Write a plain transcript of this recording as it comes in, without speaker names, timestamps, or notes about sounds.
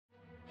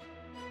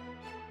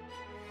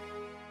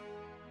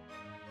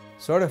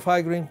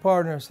Certified Green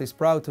Partners is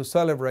proud to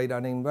celebrate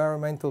an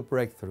environmental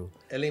breakthrough.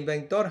 El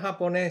inventor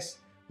japonés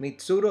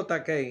Mitsuru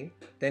Takei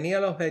tenía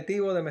el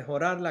objetivo de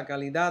mejorar la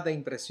calidad de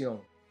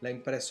impresión. La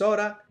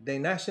impresora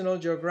de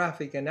National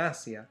Geographic en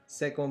Asia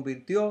se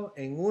convirtió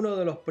en uno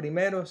de los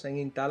primeros en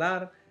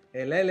instalar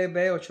el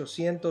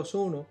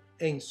LB801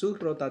 en su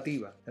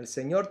rotativa. El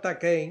señor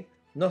Takei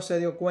no se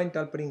dio cuenta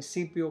al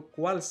principio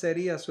cuál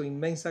sería su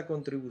inmensa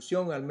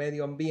contribución al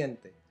medio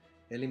ambiente,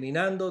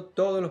 eliminando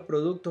todos los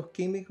productos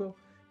químicos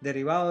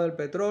derivados del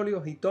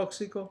petróleo y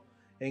tóxicos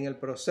en el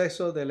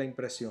proceso de la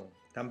impresión.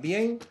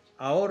 También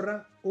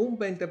ahorra un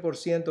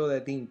 20%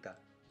 de tinta,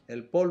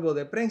 el polvo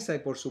de prensa y,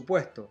 por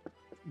supuesto,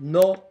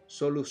 no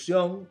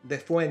solución de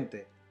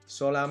fuente,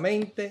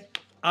 solamente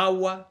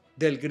agua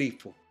del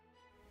grifo.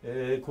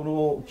 こ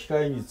の機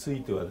械につ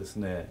いてはです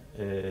ね、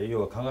要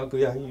は化学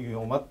薬品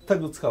を全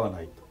く使わ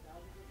ないと、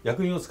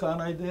薬品を使わ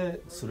ないで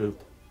すれる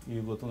とい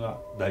うことが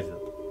大事だ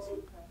と思い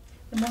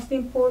ます。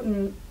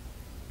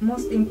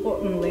Most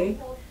importantly,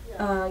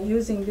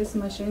 using this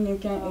machine, you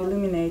can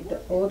eliminate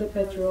all the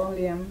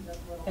petroleum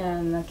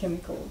and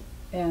chemical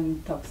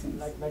and toxins.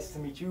 Nice to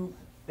meet you.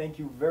 Thank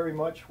you very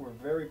much. We're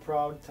very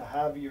proud to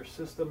have your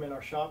system in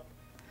our shop.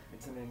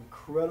 It's an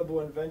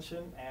incredible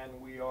invention, and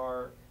we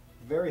are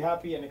very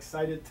happy and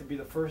excited to be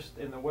the first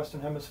in the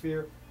Western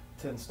Hemisphere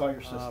to install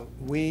your system.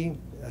 We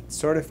at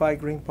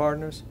Certified Green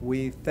Partners,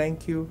 we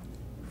thank you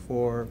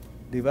for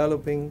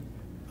developing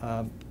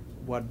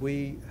what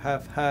we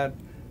have had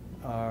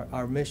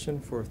our mission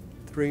for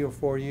 3 or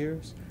 4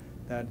 years,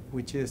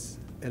 which is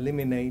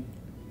eliminate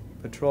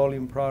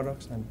petroleum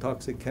products and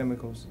toxic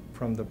chemicals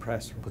from the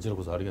press room. こちら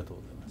こそありがとう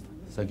ございま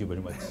した。Thank you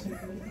very much.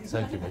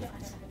 Thank you very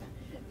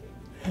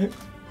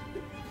much.